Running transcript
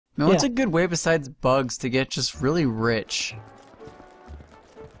Now, what's a good way besides bugs to get just really rich?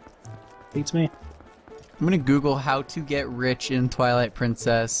 Beats me. I'm gonna Google how to get rich in Twilight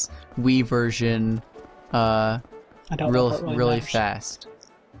Princess Wii version, really fast.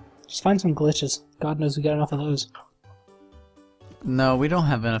 Just find some glitches. God knows we got enough of those. No, we don't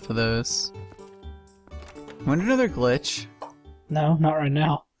have enough of those. Want another glitch? No, not right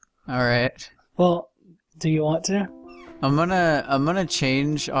now. Alright. Well, do you want to? I'm gonna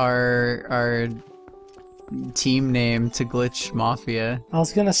change our team name to Glitch Mafia. I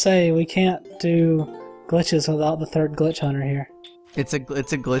was gonna say, we can't do glitches without the third glitch hunter here. It's a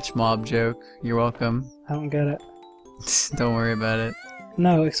glitch mob joke. You're welcome. I don't get it. Don't worry about it.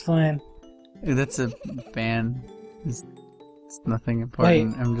 No, explain. That's a ban. It's nothing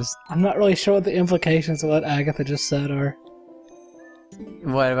important. Wait, I'm not really sure what the implications of what Agatha just said are.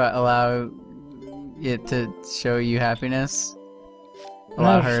 What about allow it to show you happiness?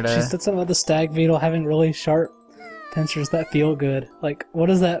 No, she said something about the stag beetle having really sharp pincers that feel good. Like, what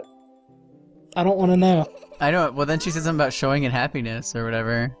is that? I don't want to know. I know. Well, then she said something about showing it happiness or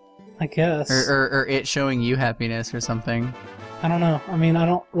whatever. I guess. Or it showing you happiness or something. I don't know. I mean, I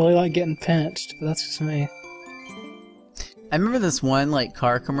don't really like getting pinched, but that's just me. I remember this one like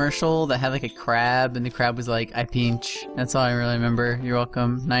car commercial that had like a crab, and the crab was like, "I pinch." That's all I really remember. You're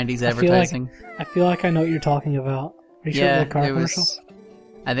welcome. 90s advertising. I feel like I know what you're talking about. Are you sure it was a car commercial?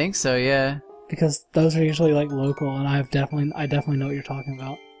 I think so. Yeah. Because those are usually like local, and I definitely know what you're talking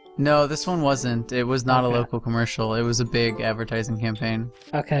about. No, this one wasn't. It was not a local commercial. It was a big advertising campaign.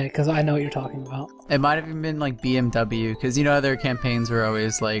 Okay, because I know what you're talking about. It might have even been like BMW, because you know their campaigns were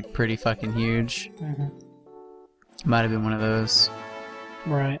always like pretty fucking huge. Mm-hmm. Might have been one of those.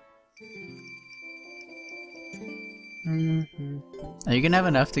 Right. Mm-hmm. Are you gonna have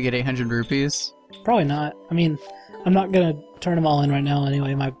enough to get 800 rupees? Probably not. I mean, I'm not gonna turn them all in right now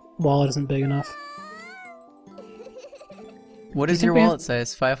anyway. My wallet isn't big enough. What is your wallet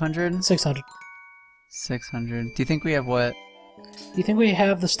size? 500? 600. 600. Do you think we have what? Do you think we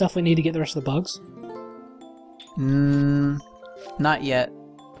have the stuff we need to get the rest of the bugs? Not yet.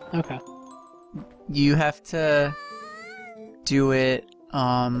 Okay. You have to do it,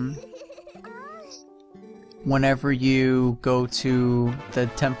 whenever you go to the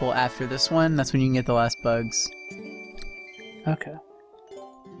temple after this one. That's when you can get the last bugs. Okay.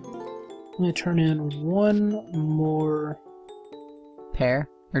 I'm gonna turn in one more... Pair?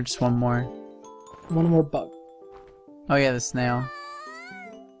 Or just one more? One more bug. Oh yeah, the snail.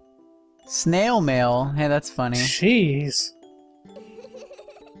 Snail mail? Hey, that's funny. Jeez.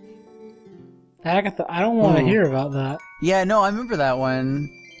 Agatha, I don't want to hear about that. Yeah, no, I remember that one.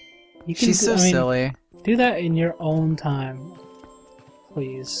 She's so silly. Do that in your own time.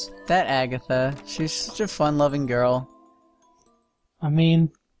 Please. That Agatha. She's such a fun-loving girl. I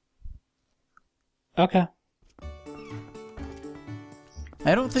mean... Okay.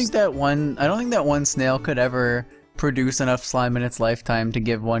 I don't think that one snail could ever produce enough slime in its lifetime to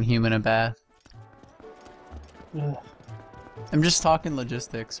give one human a bath. Ugh. I'm just talking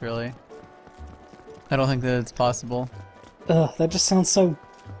logistics, really. I don't think that it's possible. Ugh, that just sounds so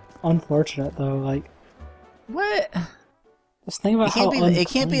unfortunate, though. Like, what? Just think about how it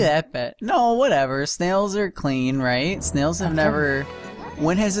can't be that bad. No, whatever. Snails are clean, right? Snails have never.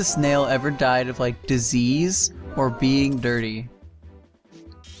 When has a snail ever died of like disease or being dirty?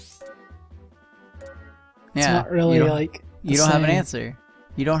 It's not really like. You don't have an answer.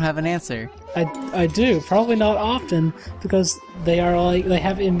 You don't have an answer. I do. Probably not often, because they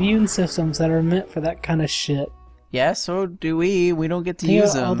have immune systems that are meant for that kind of shit. Yeah, so do we. We don't get to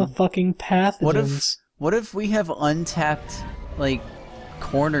use them. All the fucking pathogens. What if we have untapped, like,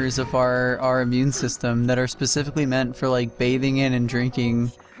 corners of our immune system that are specifically meant for, like, bathing in and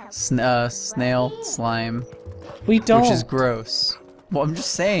drinking snail slime? We don't. Which is gross. Well, I'm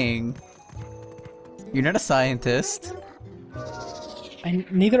just saying. You're not a scientist.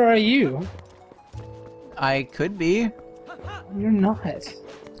 Neither are you. I could be. You're not.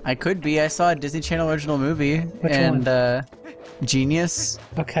 I could be. I saw a Disney Channel original movie. Which one? Genius.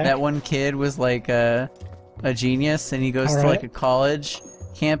 Okay. That one kid was like a genius, and he goes to like a college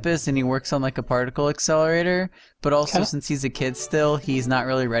campus, and he works on like a particle accelerator. But also, since he's a kid still, he's not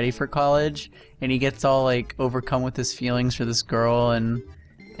really ready for college, and he gets all like overcome with his feelings for this girl, and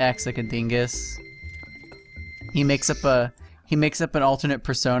acts like a dingus. He makes up an alternate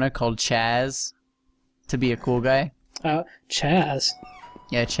persona called Chaz to be a cool guy. Chaz.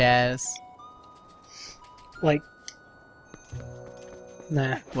 Yeah, Chaz. Like,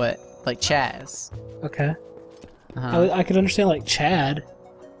 nah. What? Like Chaz. Okay. I could understand like Chad.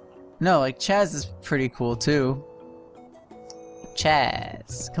 No, like Chaz is pretty cool too.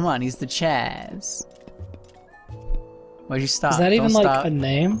 Chaz. Come on, he's the Chaz. Why'd you stop? Is that even Don't like stop. a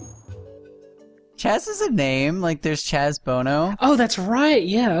name? Chaz is a name. Like there's Chaz Bono. Oh, that's right.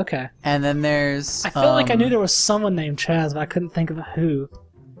 Yeah, okay. And then there's. I felt like I knew there was someone named Chaz, but I couldn't think of who.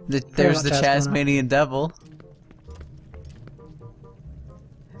 There's the Chazmanian Devil.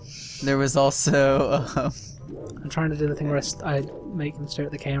 There was also. I'm trying to do the thing where I make him stare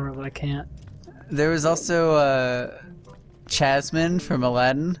at the camera, but I can't. There was also Chasmin from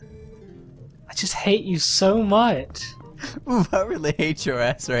Aladdin. I just hate you so much. Ooh, I really hate your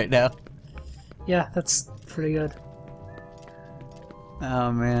ass right now. Yeah, that's pretty good.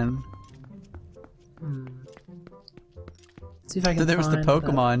 Oh man. See if I can. So there was the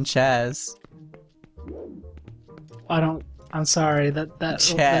Pokemon Chaz. I'm sorry.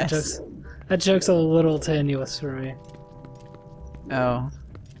 That joke's a little tenuous for me. Oh.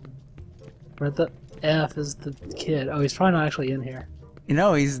 Where the F is the kid? Oh, he's probably not actually in here. You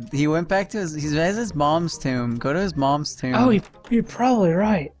know, he went back to he's at his mom's tomb. Go to his mom's tomb. Oh, you're probably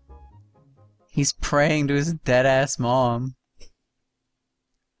right. He's praying to his dead-ass mom.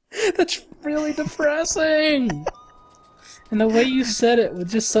 That's really depressing! And the way you said it with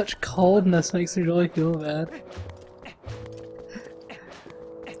just such coldness makes me really feel bad.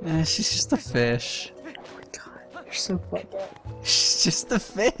 She's just a fish. Oh my god, you're so fucked up. She's just a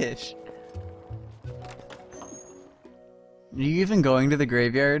fish. Are you even going to the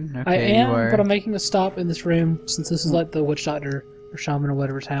graveyard? Okay, I am, you are. but I'm making a stop in this room since this is like the witch doctor or shaman or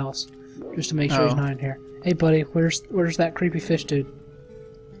whatever's house, just to make sure he's not in here. Hey, buddy, where's that creepy fish dude?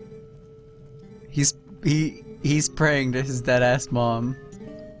 He's praying to his dead ass mom.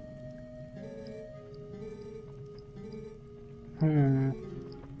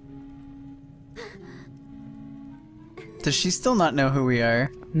 Does she still not know who we are?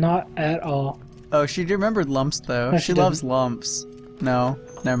 Not at all. Oh, she remembered lumps though. No, she loves lumps. No,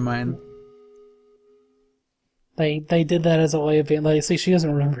 never mind. They did that as a way of being like, see, she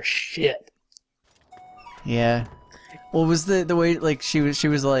doesn't remember shit. Yeah. Well, was the way like she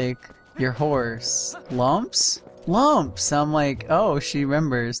was like your horse lumps? Lumps. I'm like, oh, she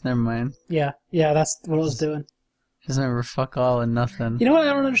remembers. Never mind. Yeah, that's what I was doing. She doesn't remember fuck all and nothing. You know what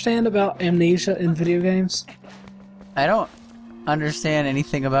I don't understand about amnesia in video games? I don't understand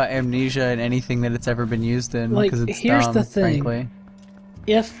anything about amnesia and anything that it's ever been used in like, because it's here's dumb, the thing. frankly.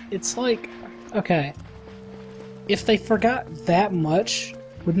 If it's like, okay, if they forgot that much,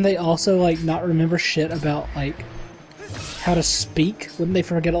 wouldn't they also like not remember shit about like how to speak? Wouldn't they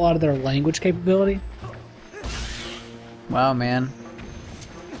forget a lot of their language capability? Wow, man.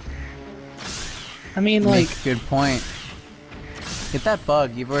 I mean, You like, make a good point. Get that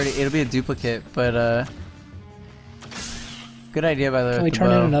bug. It'll be a duplicate, but good idea by the way. can we turn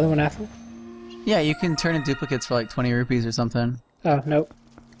in another one after? Yeah, you can turn in duplicates for like 20 rupees or something. Oh, nope.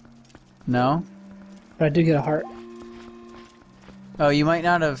 No? But I do get a heart. Oh, you might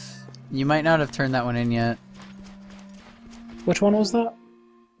not have turned that one in yet. Which one was that?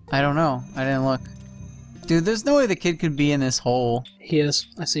 I don't know. I didn't look. Dude, there's no way the kid could be in this hole. He is.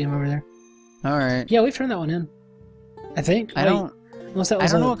 I see him over there. Alright. Yeah, we've turned that one in. I think. I don't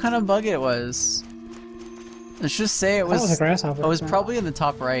know what kind of bug it was. Let's just say it was. That was a grasshopper. It was probably in the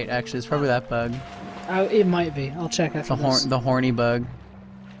top right, actually. It's probably that bug. It might be. I'll check after this. The horny bug.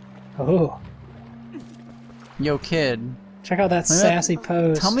 Oh. Yo, kid. Check out that sassy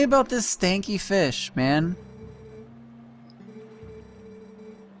pose. Tell me about this stanky fish, man.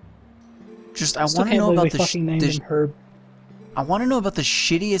 Just, I want to know about the I want to know about the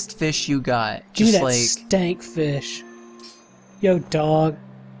shittiest fish you got. Give me just that like stank fish. Yo, dog.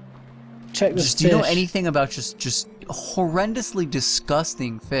 Check this fish. Do you know anything about just horrendously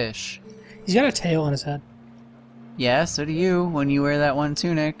disgusting fish? He's got a tail on his head. Yeah, so do you when you wear that one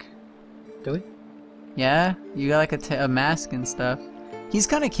tunic. Do we? Yeah, you got like a mask and stuff. He's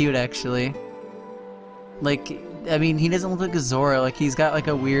kind of cute actually. Like, I mean, he doesn't look like a Zora. Like, he's got like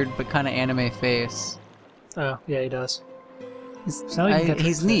a weird but kind of anime face. Oh, yeah, he does.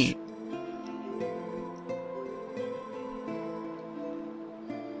 He's neat.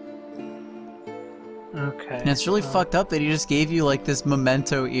 Okay. And it's really fucked up that he just gave you like this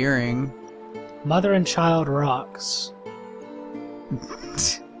memento earring. Mother and child rocks.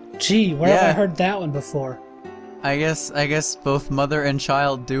 Gee, where have I heard that one before? I guess both mother and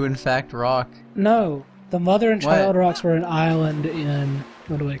child do in fact rock. No, the mother and child rocks were an island in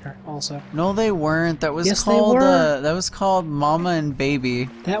Wind Waker also. No, they weren't. That was yes, called they were. That was called Mama and Baby.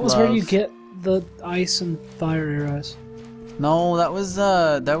 That was where you get the ice and fire arrows. No, that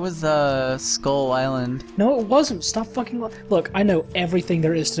was Skull Island. No, it wasn't. Stop fucking. Look, I know everything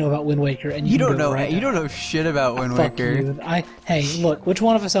there is to know about Wind Waker, and you don't can go know. right You now. don't know shit about Wind Fuck Waker. you. Hey, look, which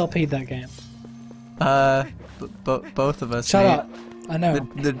one of us LP'd that game? Both of us. Shut mate. up. I know.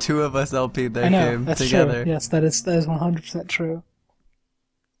 The two of us LP'd that I know. game That's together. true. Yes, that is 100% true.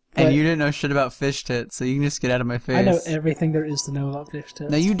 And But you didn't know shit about fish tits, so you can just get out of my face. I know everything there is to know about fish tits.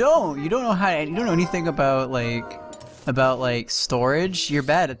 No, you don't. You don't know how. You don't know anything about like storage. You're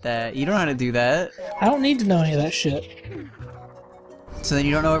bad at that. You don't know how to do that. I don't need to know any of that shit. So then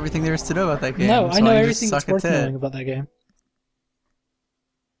you don't know everything there is to know about that game. No, so I know you everything just that's suck worth at tit. knowing about that game.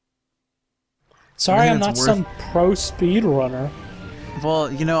 Sorry, I'm not some pro speedrunner.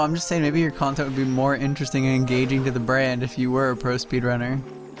 Well, you know, I'm just saying maybe your content would be more interesting and engaging to the brand if you were a pro speedrunner.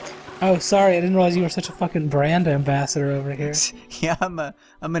 Oh, sorry, I didn't realize you were such a fucking brand ambassador over here. Yeah, I'm an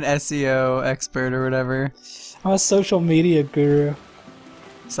SEO expert or whatever. I'm a social media guru.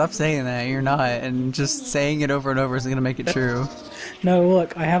 Stop saying that. You're not, and just saying it over and over isn't gonna make it true. No,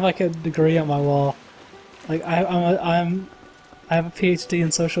 look, I have like a degree on my wall. Like I have a PhD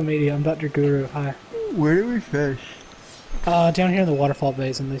in social media. I'm Dr. Guru. Hi. Where do we fish? Down here in the waterfall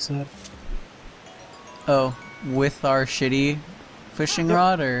basin, they said. Oh, with our shitty fishing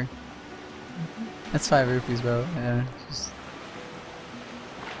rod, or that's 5 rupees, bro. Yeah. Just...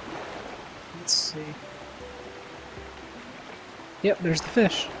 Let's see. Yep, there's the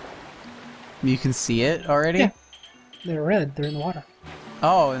fish. You can see it already? Yeah. They're red. They're in the water.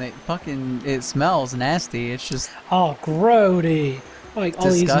 Oh, and it smells nasty. It's just... Oh, grody! Like,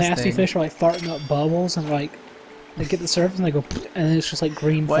 all these nasty disgusting. fish are like farting up bubbles and like, they get the surface and they go, and then it's just like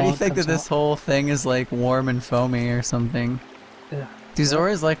green Why do you fog think that comes this out. whole thing is like warm and foamy or something? Yeah. Do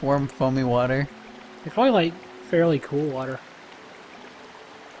Zoras like warm, foamy water? They probably like fairly cool water.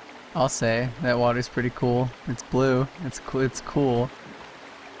 I'll say that water's pretty cool. It's blue. It's cool. It's cool.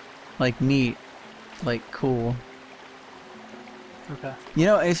 Like neat. Like cool. Okay. You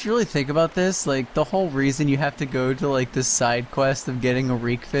know, if you really think about this, like the whole reason you have to go to like this side quest of getting a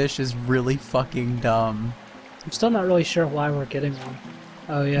reek fish is really fucking dumb. I'm still not really sure why we're getting one.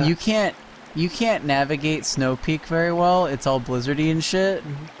 Oh yeah. You can't navigate Snow Peak very well. It's all blizzardy and shit.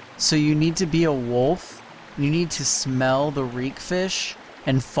 Mhm. So you need to be a wolf. You need to smell the reek fish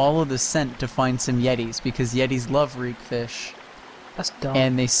and follow the scent to find some yetis, because yetis love reek fish That's dumb.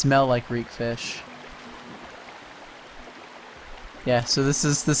 and they smell like reek fish. Yeah, so this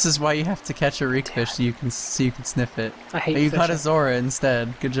is why you have to catch a reek fish so you can sniff it. I hate But you fishing. caught a Zora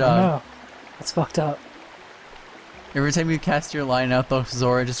instead. Good I job. know. That's fucked up. Every time you cast your line out, the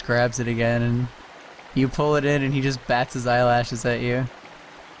Zora just grabs it again, and you pull it in, and he just bats his eyelashes at you.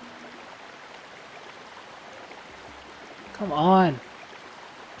 Come on.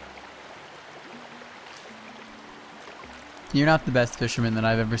 You're not the best fisherman that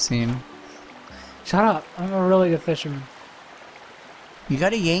I've ever seen. Shut up. I'm a really good fisherman. You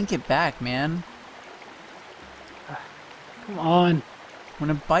gotta yank it back, man. Come on. When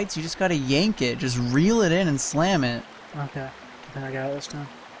it bites, you just gotta yank it. Just reel it in and slam it. Okay. I think I got it this time.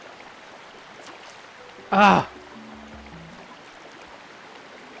 Ah!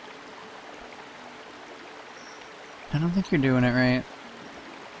 I don't think you're doing it right.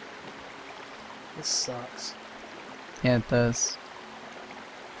 This sucks. Yeah, it does.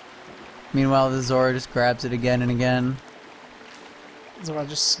 Meanwhile, the Zora just grabs it again and again. Zora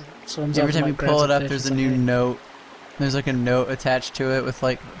just swims up Every time and, you like, pull grabs it a up, fish there's a and new it's like, note. There's like a note attached to it with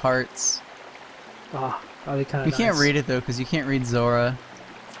like hearts. Ah, that'd be kind of You can't read it though, because you can't read Zora.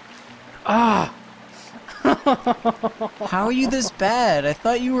 Ah! How are you this bad? I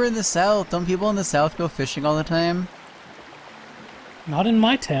thought you were in the south. Don't people in the south go fishing all the time? Not in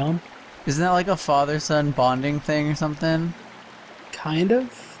my town. Isn't that like a father-son bonding thing or something? Kind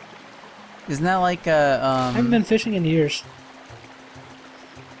of. Isn't that like a I haven't been fishing in years.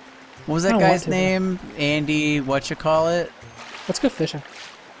 what was I that don't want guy's to, though. name? Andy, whatchamacallit? Let's go fishing.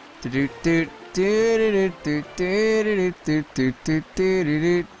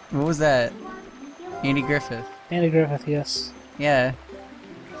 What was that? Andy Griffith. Andy Griffith, yes. Yeah.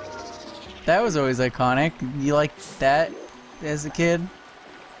 That was always iconic. You liked that as a kid?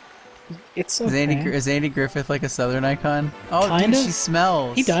 It's Is okay. Andy Griffith like a Southern icon? Oh, Kinda. dude, she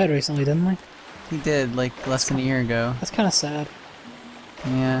smells. He died recently, didn't he? He did, like, less than a year ago. That's kind of sad.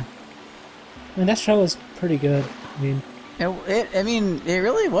 Yeah. I mean, that show was pretty good. I mean, I mean, it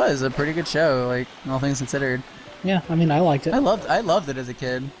really was a pretty good show, like, all things considered. yeah, I mean, I liked it. I loved it as a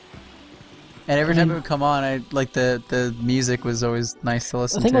kid. And every time it would come on, the music was always nice to The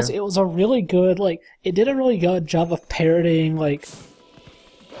listen thing to. was, it was a really good, like, it did a really good job of parodying, like,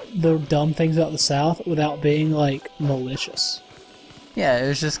 the dumb things about the South without being like malicious. Yeah, it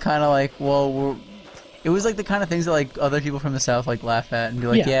was just kind of like, well, it was like the kind of things that like other people from the South like laugh at and be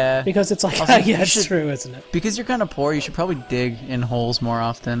like, yeah. Because it's like, Also, yeah, it's true, isn't it? Because you're kind of poor, you should probably dig in holes more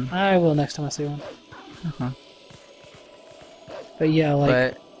often. I will next time I see one. But yeah, like.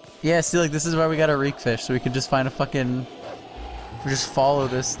 But yeah, see, like this is why we got a reek fish, so we could just find a fucking. We just follow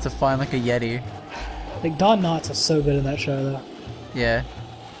this to find like a Yeti. Like Don Knotts is so good in that show, though. Yeah.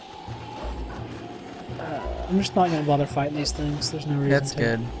 I'm just not gonna bother fighting these things. There's no reason. That's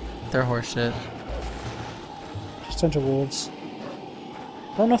good. They're horseshit. Just a bunch of wolves.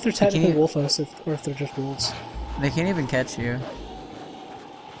 I don't know if they're technically wolfos or if they're just wolves. They can't even catch you.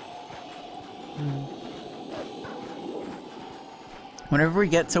 Whenever we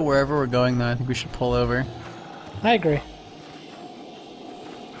get to wherever we're going, though, I think we should pull over. I agree.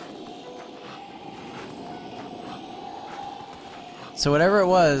 So whatever it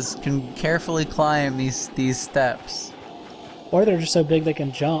was can carefully climb these steps. Or they're just so big they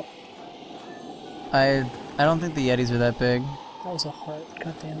can jump. I don't think the Yetis are that big. That was a heart.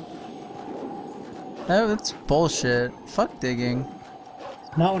 God damn it. No, that's bullshit. Fuck digging.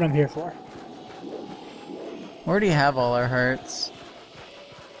 Not what I'm here for. We already have all our hearts.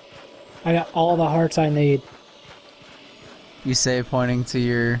 I got all the hearts I need. You say, pointing to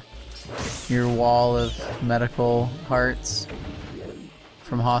your wall of medical hearts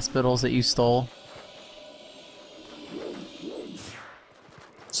from hospitals that you stole.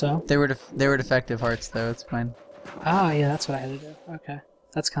 So? They were defective hearts, though. It's fine. Ah, yeah, that's what I had to do. Okay,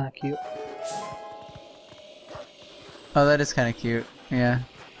 that's kind of cute. Oh, that is kind of cute. Yeah.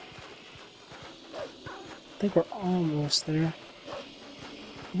 I think we're almost there.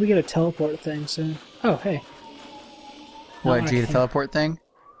 We get a teleport thing soon. Oh, hey. What, did you get a teleport thing?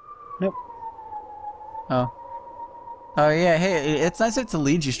 Nope. Oh. Oh, yeah, hey, it's nice to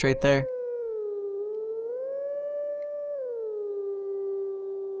lead you straight there.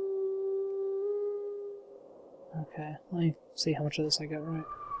 Okay, let me see how much of this I got right.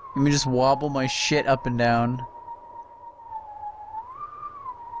 Let me just wobble my shit up and down.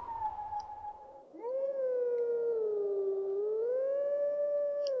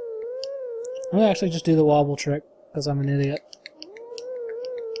 I'm gonna actually just do the wobble trick, because I'm an idiot.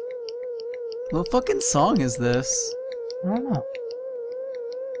 What fucking song is this? I don't know.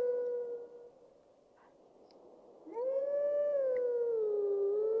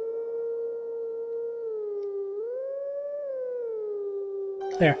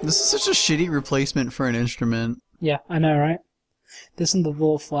 There. This is such a shitty replacement for an instrument. Yeah, I know, right? This and the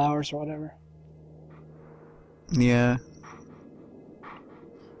little flowers or whatever. Yeah.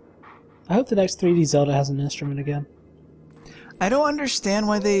 I hope the next 3D Zelda has an instrument again. I don't understand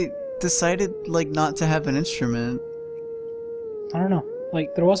why they decided, like, not to have an instrument. I don't know.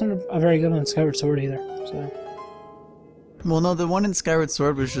 Like, there wasn't a very good one in Skyward Sword either, so... Well, no, the one in Skyward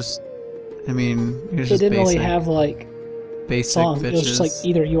Sword was just... I mean, it was just It didn't basic, really have, like, basic songs. bitches. It was just like,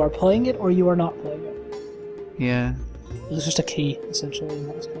 either you are playing it or you are not playing it. Yeah. It was just a key, essentially, and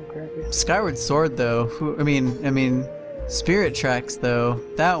that was kind of crappy. Skyward Sword, though, I mean, Spirit Tracks, though,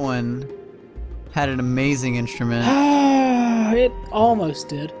 that one had an amazing instrument. It almost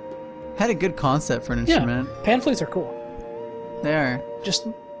did. Had a good concept for an instrument. Yeah, pan flutes are cool. They are. Just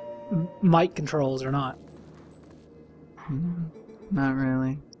mic controls are not. Not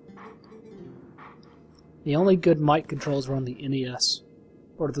really. The only good mic controls were on the NES.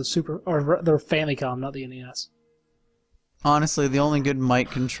 Or the the Famicom, not the NES. Honestly, the only good mic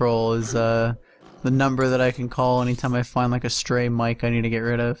control is the number that I can call anytime I find like a stray mic I need to get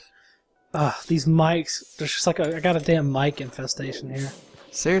rid of. These mics, there's just like I got a damn mic infestation here.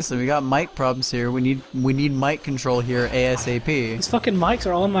 Seriously, we got mic problems here. We need mic control here ASAP. These fucking mics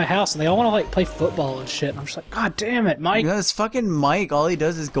are all in my house and they all want to like play football and shit. And I'm just like, God damn it, Mike. You know, this fucking Mike, all he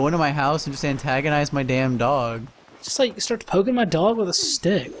does is go into my house and just antagonize my damn dog. Just like starts poking my dog with a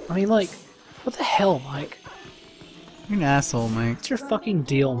stick. I mean, like, what the hell, Mike? You're an asshole, Mike. What's your fucking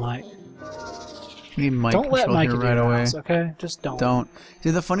deal, Mike? We need mic don't control let Mike here into right your away. house, okay? Just don't. Don't.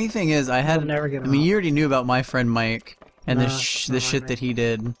 See, the funny thing is, I mean, you already knew about my friend Mike and the shit that he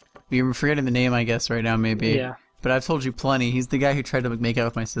did. You're forgetting the name, I guess, right now, maybe. Yeah. But I've told you plenty. He's the guy who tried to make out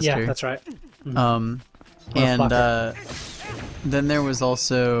with my sister. Yeah, that's right. And then there was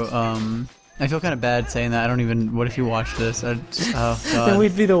also I feel kind of bad saying that. I don't even. What if you watch this? Oh God. Then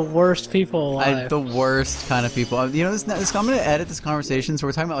we'd be the worst people alive. The worst kind of people. You know, I'm gonna edit this conversation, so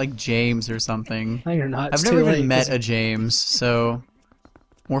we're talking about like James or something. No, you're not. I've never even met a James, so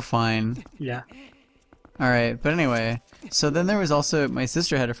we're fine. Yeah. All right, but anyway, so then there was also my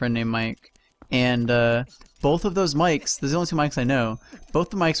sister had a friend named Mike, And both of those mics, there's the only 2 mics I know. Both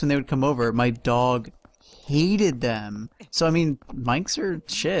the mics, when they would come over, my dog hated them. So, I mean, mics are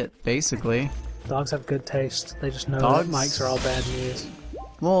shit, basically. Dogs have good taste. They just know Dogs... that mics are all bad news.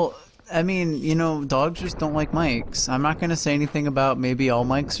 Well, I mean, you know, dogs just don't like mics. I'm not gonna say anything about maybe all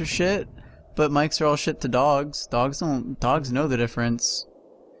mics are shit, but mics are all shit to dogs. Dogs know the difference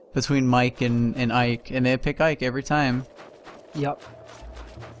between Mike and Ike, and they pick Ike every time. Yep.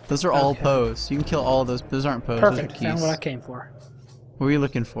 Those are all pose. You can kill all of those. Those aren't pose. Perfect. Those are keys. Found what I came for. What were you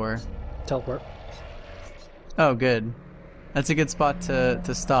looking for? Teleport. Oh, good. That's a good spot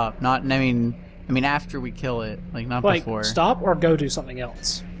to stop. Not, I mean after we kill it, like not before. Stop or go do something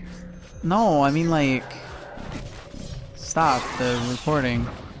else. No, I mean like stop the recording.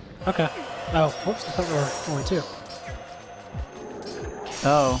 Okay. Oh, whoops! I thought there were only 2.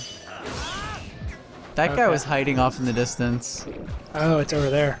 Oh. That guy was hiding off in the distance. Oh, it's over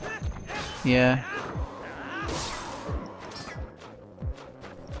there. Yeah.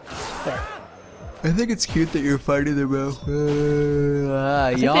 There. I think it's cute that you're fighting them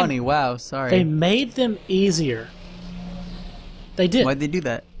out. Yanni, wow, sorry. They made them easier. They did. Why'd they do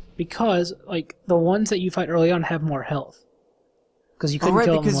that? Because, like, the ones that you fight early on have more health. Because you couldn't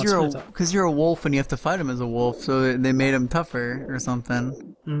kill them once. Because you're a wolf and you have to fight him as a wolf, so they made him tougher or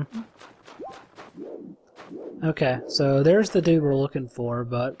something. Okay, so there's the dude we're looking for,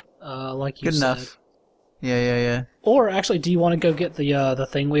 but like you said. Good enough. Yeah. Or actually, do you want to go get the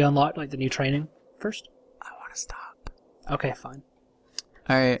thing we unlocked, like the new training, first? I want to stop. Okay, fine.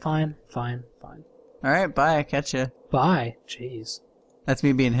 All right. Fine. All right, bye. Catch ya. Bye. Jeez. That's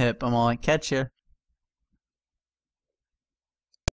me being hip. I'm all like, catch ya.